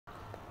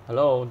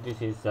Hello,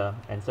 this is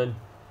Anson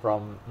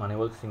from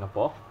Moneyworks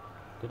Singapore.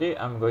 Today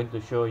I'm going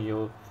to show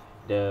you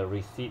the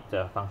receipt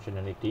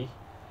functionality.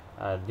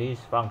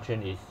 This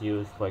function is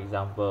used, for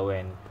example,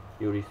 when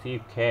you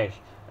receive cash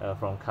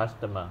from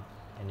customer,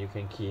 and you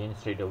can key in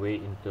straight away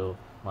into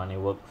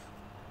Moneyworks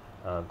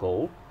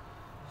Go.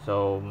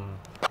 So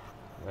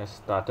let's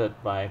start it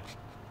by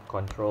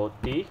Control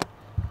T,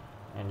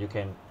 and you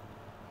can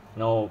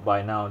know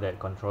by now that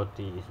Control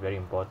T is very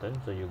important,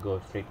 so you go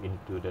straight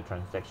into the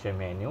transaction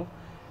menu.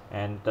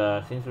 And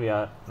since we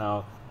are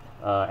now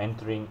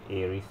entering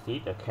a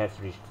receipt, a cash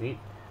receipt,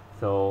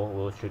 so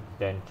we should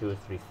then choose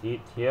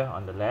receipt here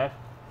on the left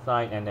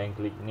side and then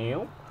click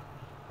new.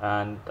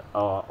 And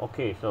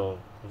okay, so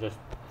just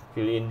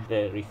fill in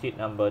the receipt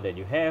number that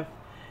you have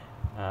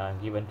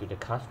given to the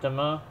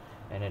customer,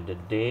 and then the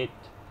date,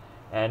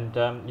 and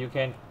you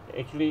can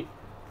actually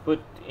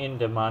put in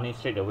the money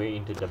straight away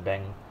into the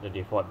bank, the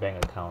default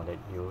bank account that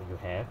you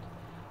have,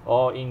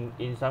 or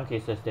in some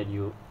cases that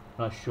you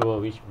not sure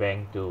which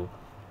bank to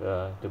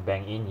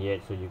bank in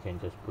yet, so you can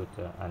just put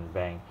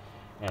unbank.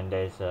 And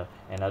there's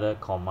another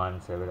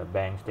command, a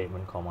bank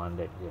statement command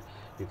that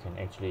you can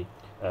actually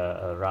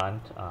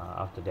run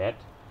after that.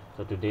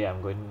 So today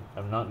I'm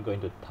not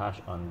going to touch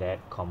on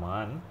that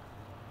command,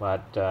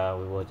 but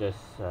we will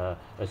just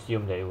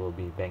assume that it will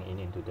be banked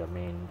into the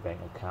main bank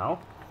account.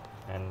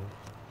 And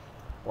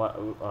what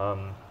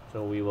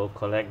so we will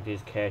collect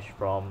this cash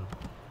from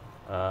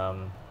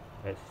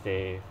let's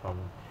say from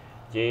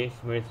J.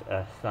 Smith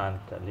Son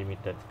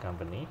Limited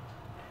Company,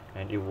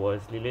 and it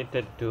was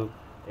related to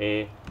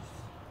a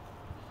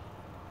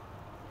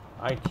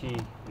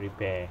IT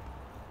repair.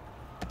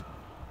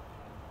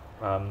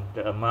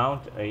 The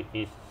amount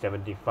is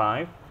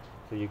 75,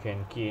 so you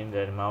can key in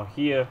the amount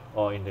here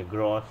or in the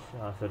gross,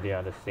 so they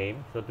are the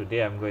same. So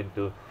today I'm going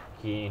to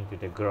key into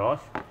the gross,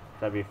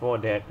 but before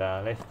that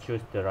let's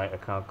choose the right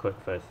account code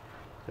first.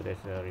 So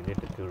that's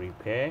related to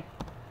repair.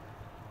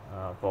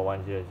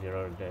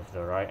 4100, that's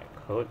the right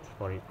code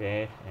for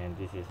repair, and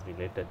this is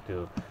related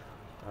to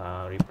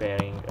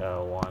repairing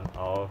one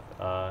of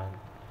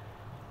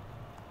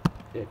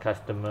the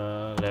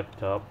customer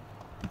laptop.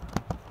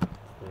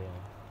 So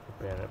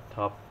repair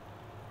laptop,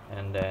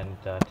 and then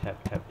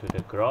tap to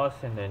the gross,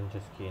 and then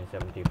just key in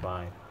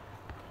 75.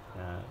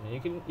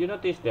 You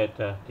notice that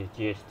the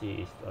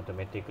GST is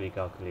automatically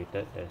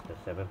calculated. That's the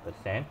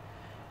 7%,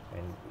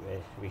 and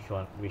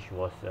which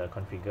was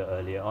configured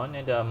earlier on,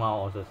 and the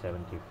amount also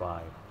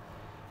 75.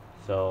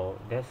 So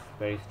that's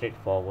very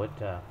straightforward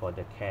for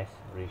the cash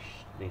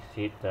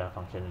receipt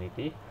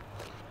functionality.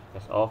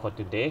 That's all for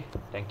today.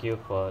 Thank you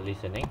for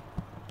listening.